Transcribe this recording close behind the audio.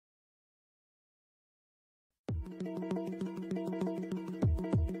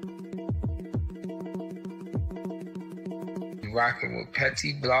Rocking with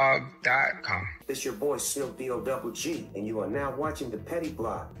pettyblog.com. It's your boy Silk D-O-double-G, and you are now watching the Petty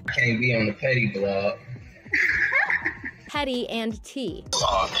Blog. I can't be on the Petty Blog. Petty and T.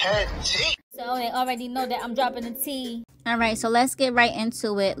 Petty. So they already know that I'm dropping the T. Alright, so let's get right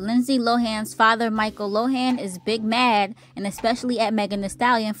into it. Lindsay Lohan's father, Michael Lohan, is big mad, and especially at Megan Thee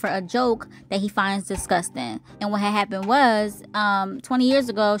Stallion for a joke that he finds disgusting. And what had happened was, 20 years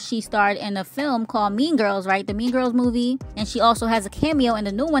ago, she starred in a film called Mean Girls, right? The Mean Girls movie. And she also has a cameo in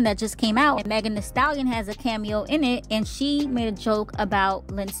the new one that just came out. And Megan Thee Stallion has a cameo in it, and she made a joke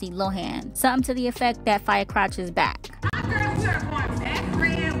about Lindsay Lohan. Something to the effect that Fire Crotch is back.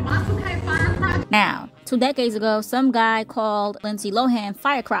 Now, 2 decades ago, some guy called Lindsay Lohan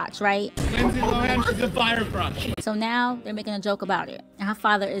Fire Crotch, right? Lindsay Lohan is a fire crotch. So now they're making a joke about it, and her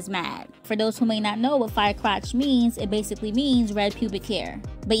father is mad. For those who may not know what fire crotch means, it basically means red pubic hair.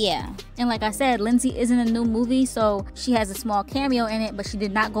 But yeah, and like I said, Lindsay is in a new movie, so she has a small cameo in it, but she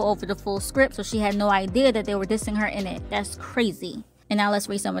did not go over the full script, so she had no idea that they were dissing her in it. That's crazy. And now let's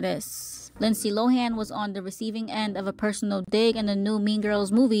read some of this. Lindsay Lohan was on the receiving end of a personal dig in the new Mean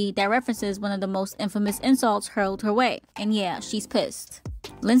Girls movie that references one of the most infamous insults hurled her way. And yeah, she's pissed.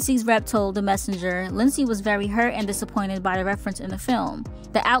 Lindsay's rep told The Messenger, Lindsay was very hurt and disappointed by the reference in the film.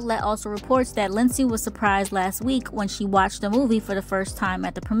 The outlet also reports that Lindsay was surprised last week when she watched the movie for the first time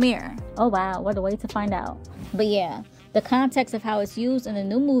at the premiere. Oh wow, what a way to find out. But yeah, the context of how it's used in the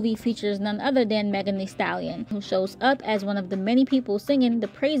new movie features none other than Megan Thee Stallion, who shows up as one of the many people singing the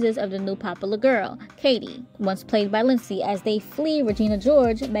praises of the new popular girl, Katie. Once played by Lindsay as they flee Regina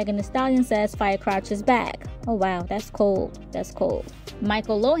George, Megan Thee Stallion says Fire Crotch is back. Oh wow, that's cold. That's cold.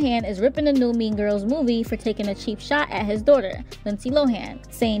 Michael Lohan is ripping the new Mean Girls movie for taking a cheap shot at his daughter, Lindsay Lohan,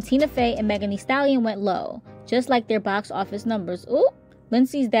 saying Tina Fey and Megan Thee Stallion went low, just like their box office numbers. Ooh.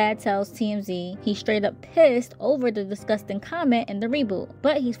 Lindsay's dad tells TMZ he's straight up pissed over the disgusting comment in the reboot,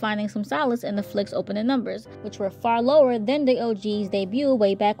 but he's finding some solace in the flick's opening numbers, which were far lower than the OG's debut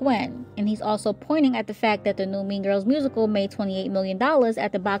way back when. And he's also pointing at the fact that the new Mean Girls musical made $28 million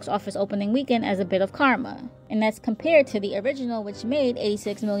at the box office opening weekend as a bit of karma. And that's compared to the original, which made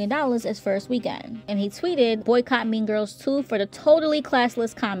 $86 million its first weekend. And he tweeted, boycott Mean Girls 2 for the totally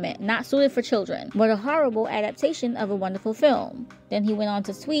classless comment, not suited for children. What a horrible adaptation of a wonderful film. Then he went on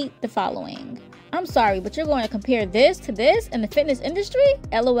to tweet the following. I'm sorry, but you're going to compare this to this in the fitness industry?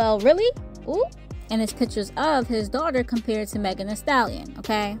 LOL, really? Ooh. And it's pictures of his daughter compared to Megan Thee Stallion,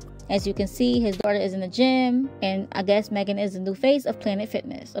 okay? As you can see, his daughter is in the gym, and I guess Megan is the new face of Planet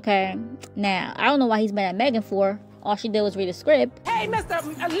Fitness, okay? Now, I don't know why he's mad at Megan for. All she did was read a script. Hey, Mr.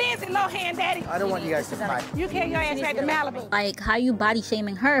 Lindsay Lohan, Daddy. I don't want you guys to fight. You carry your ass back to Malibu. Like, how you body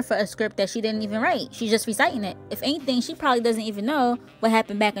shaming her for a script that she didn't even write? She's just reciting it. If anything, she probably doesn't even know what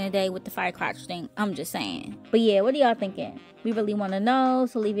happened back in the day with the Fire Crotch thing. I'm just saying. But yeah, what are y'all thinking? We really want to know,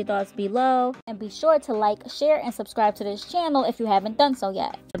 so leave your thoughts below. And be sure to like, share, and subscribe to this channel if you haven't done so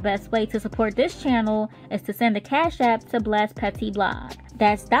yet. The best way to support this channel is to send a Cash App to Bless Petty Blog.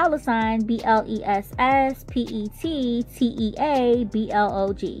 That's $ BLESSPETTEABLOG.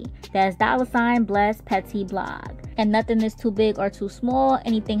 That's $ Bless Petty Blog. And nothing is too big or too small,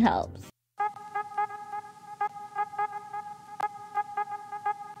 anything helps.